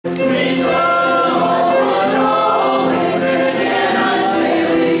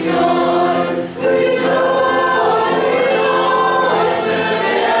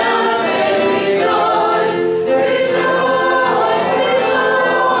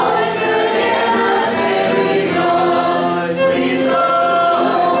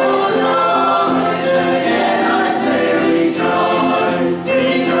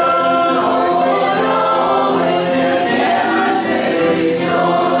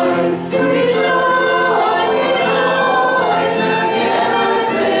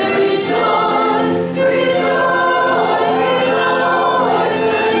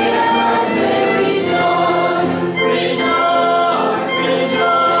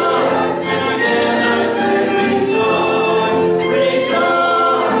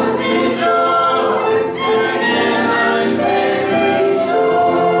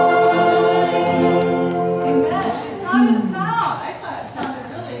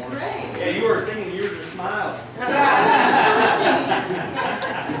singing, you were just smiling.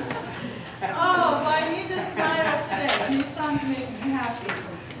 Oh, well, I need to smile today. These songs make me happy.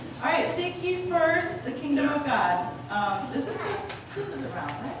 All right, seek ye first the kingdom of God. This is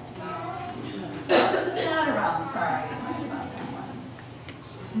around, right? No, this is not around, sorry. I'm talking about that one.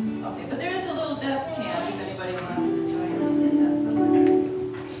 Okay, but there is a little desk hand if anybody wants to join me in the desk.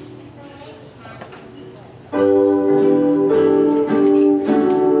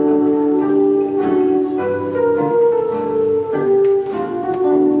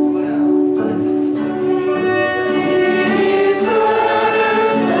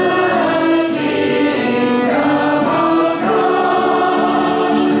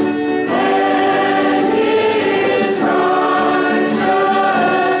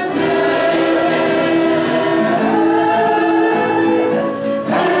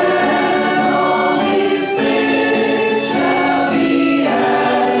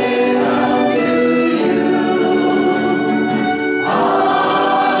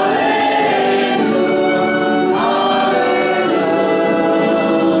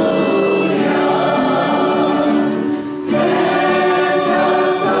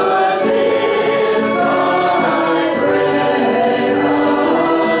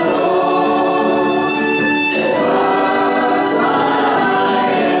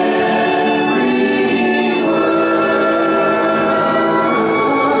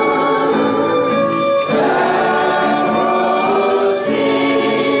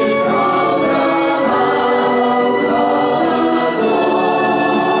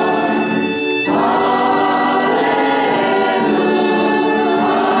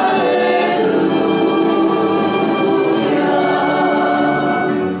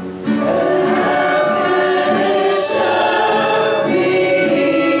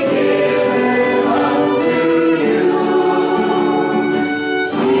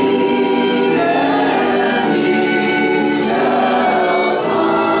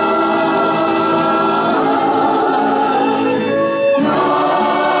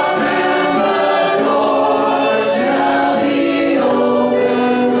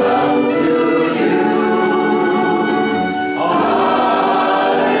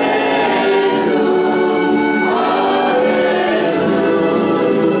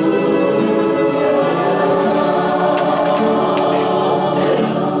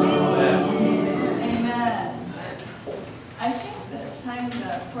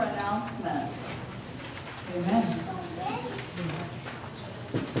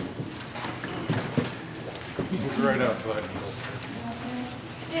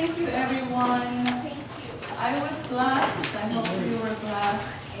 Thank you, everyone. I was blessed. I hope you were blessed.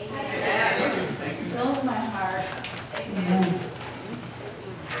 It fills my heart. Amen.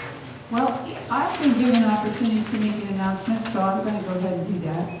 Well, I've been given an opportunity to make an announcement, so I'm going to go ahead and do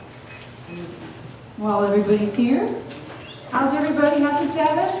that. While everybody's here, how's everybody? Happy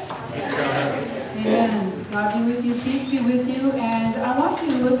Sabbath? Amen. God be with you. Peace be with you. And I want you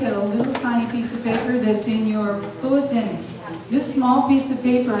to look at a little tiny piece of paper that's in your bulletin. This small piece of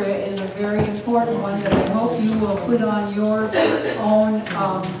paper is a very important one that I hope you will put on your own.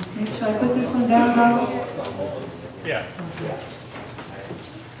 Should I put this one down, Robert? Yeah.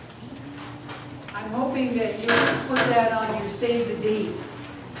 I'm hoping that you'll put that on your save the date.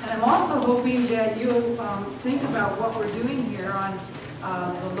 And I'm also hoping that you'll think about what we're doing here on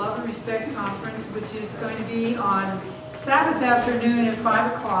the Love and Respect Conference, which is going to be on Sabbath afternoon at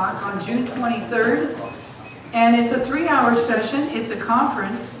 5 o'clock on June 23rd. And it's a 3-hour session. It's a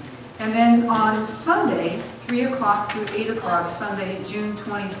conference. And then on Sunday, 3 o'clock through 8 o'clock, Sunday, June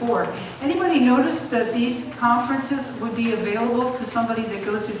 24th. Anybody notice that these conferences would be available to somebody that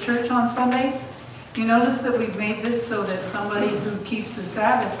goes to church on Sunday? You notice that we've made this so that somebody who keeps the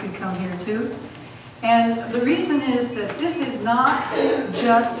Sabbath could come here too. And the reason is that this is not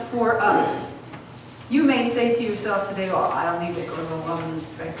just for us. You may say to yourself today, well, I don't need to go to the Love and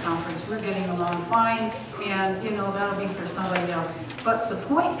Respect Conference. We're getting along fine, and you know, that'll be for somebody else. But the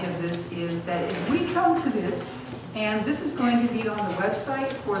point of this is that if we come to this, and this is going to be on the website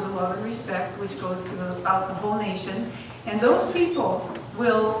for the Love and Respect, which goes throughout the whole nation, and those people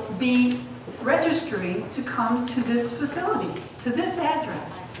will be registering to come to this facility, to this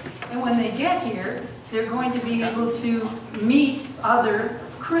address. And when they get here, they're going to be able to meet other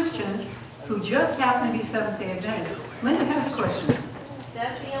Christians who just happen to be Seventh-day Adventists. Linda has a question. Is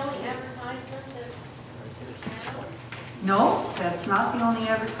that the only advertisement that we have? No, that's not the only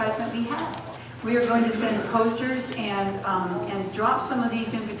advertisement we have. We are going to send posters and drop some of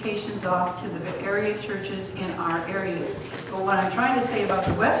these invitations off to the area churches in our areas. But what I'm trying to say about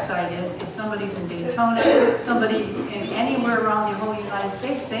the website is if somebody's in Daytona, somebody's in anywhere around the whole United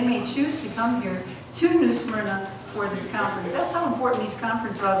States, they may choose to come here to New Smyrna for this conference. That's how important these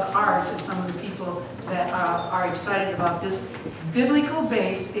conferences are to some of the people that are excited about this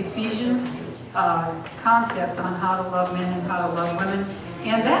biblical-based Ephesians concept on how to love men and how to love women.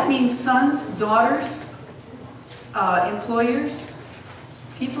 And that means sons, daughters, employers,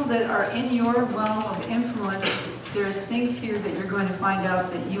 people that are in your realm of influence. There's things here that you're going to find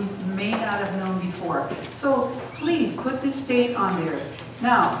out that you may not have known before. So please put this date on there.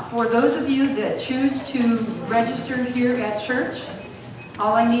 Now, for those of you that choose to register here at church,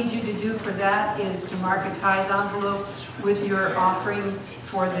 all I need you to do for that is to mark a tithe envelope with your offering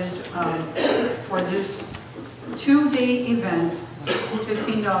for this 2-day event,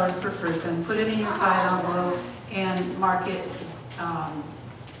 $15 per person. Put it in your tithe envelope and mark it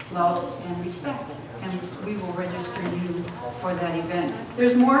love and respect. And we will register you for that event.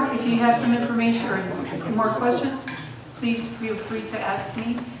 There's more. If you have some information or more questions, please feel free to ask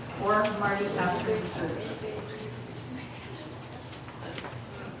me or Marty after the service.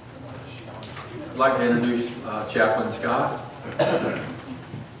 I'd like to introduce Chaplain Scott.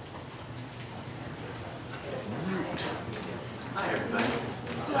 Hi everybody.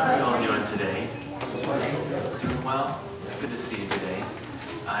 How are you all doing today? Doing well? It's good to see you today.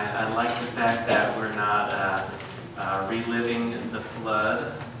 I like the fact that we're not reliving the flood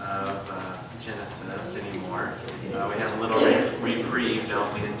of Genesis anymore. We have a little reprieve,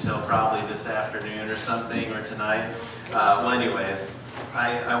 don't we, until probably this afternoon or something, or tonight. Well, anyways,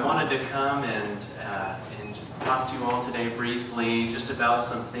 I wanted to come and talk to you all today briefly just about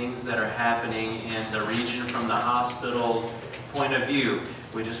some things that are happening in the region from the hospital's point of view.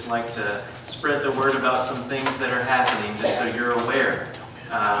 We just like to spread the word about some things that are happening just so you're aware.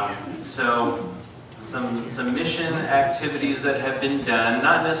 So some mission activities that have been done,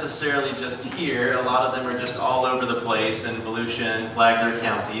 not necessarily just here. A lot of them are just all over the place in Volusia and Flagler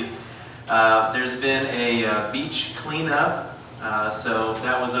counties. There's been a beach cleanup. So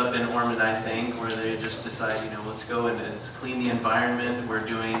that was up in Ormond, I think, where they just decided, you know, let's go and clean the environment. We're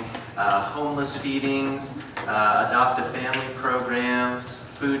doing homeless feedings, adopt a family programs,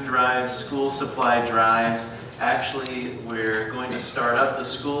 food drives, school supply drives. Actually, we're going to start up the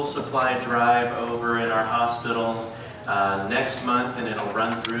school supply drive over in our hospitals next month, and it'll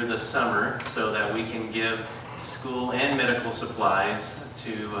run through the summer so that we can give school and medical supplies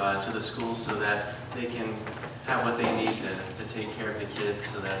to the schools so that they can have what they need to take care of the kids,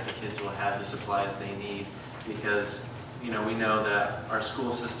 so that the kids will have the supplies they need. Because, you know, we know that our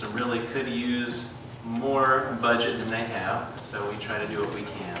school system really could use more budget than they have, so we try to do what we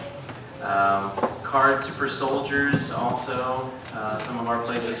can. Cards for soldiers also. Some of our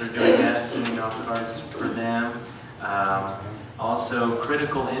places are doing that, sending off cards for them. Also,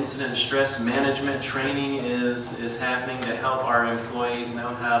 critical incident stress management training is happening to help our employees know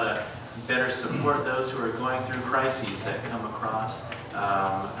how to better support those who are going through crises that come across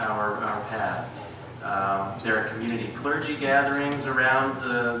our path. There are community clergy gatherings around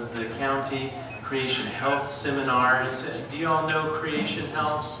the county, Creation Health seminars. Do you all know Creation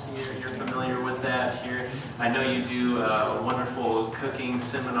Health? You're familiar with that here? I know you do wonderful cooking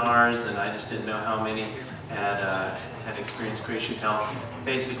seminars, and I just didn't know how many had experienced Creation Health.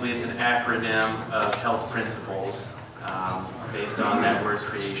 Basically, it's an acronym of health principles based on that word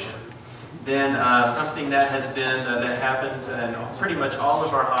creation. Then something that has been, that happened in pretty much all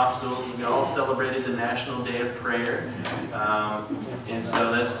of our hospitals, we all celebrated the National Day of Prayer. And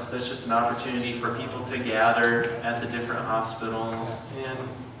so that's just an opportunity for people to gather at the different hospitals and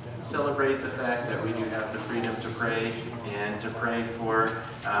celebrate the fact that we do have the freedom to pray and to pray for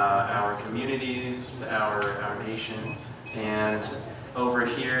our communities, our nation. And over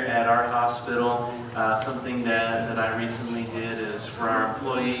here at our hospital, something that I recently did is for our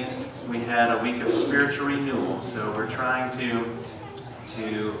employees, we had a week of spiritual renewal. So we're trying to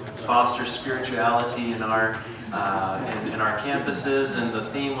foster spirituality in our campuses, and the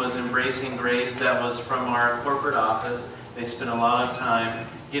theme was Embracing Grace. That was from our corporate office. They spent a lot of time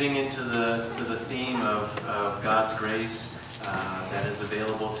getting into the theme of God's grace that is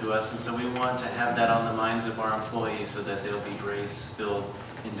available to us, and so we want to have that on the minds of our employees so that they'll be grace-filled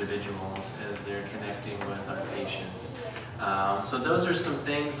individuals as they're connecting with our patients. So those are some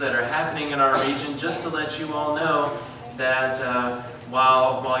things that are happening in our region, just to let you all know that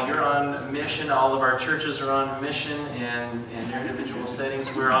while you're on mission, all of our churches are on mission, and in your individual settings,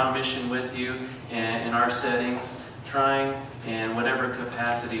 we're on mission with you in our settings, trying in whatever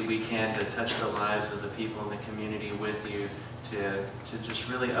capacity we can to touch the lives of the people in the community with you, to just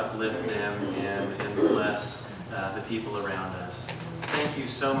really uplift them and bless the people around us. Thank you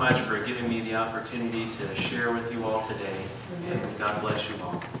so much for giving me the opportunity to share with you all today, and God bless you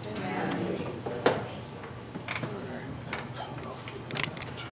all.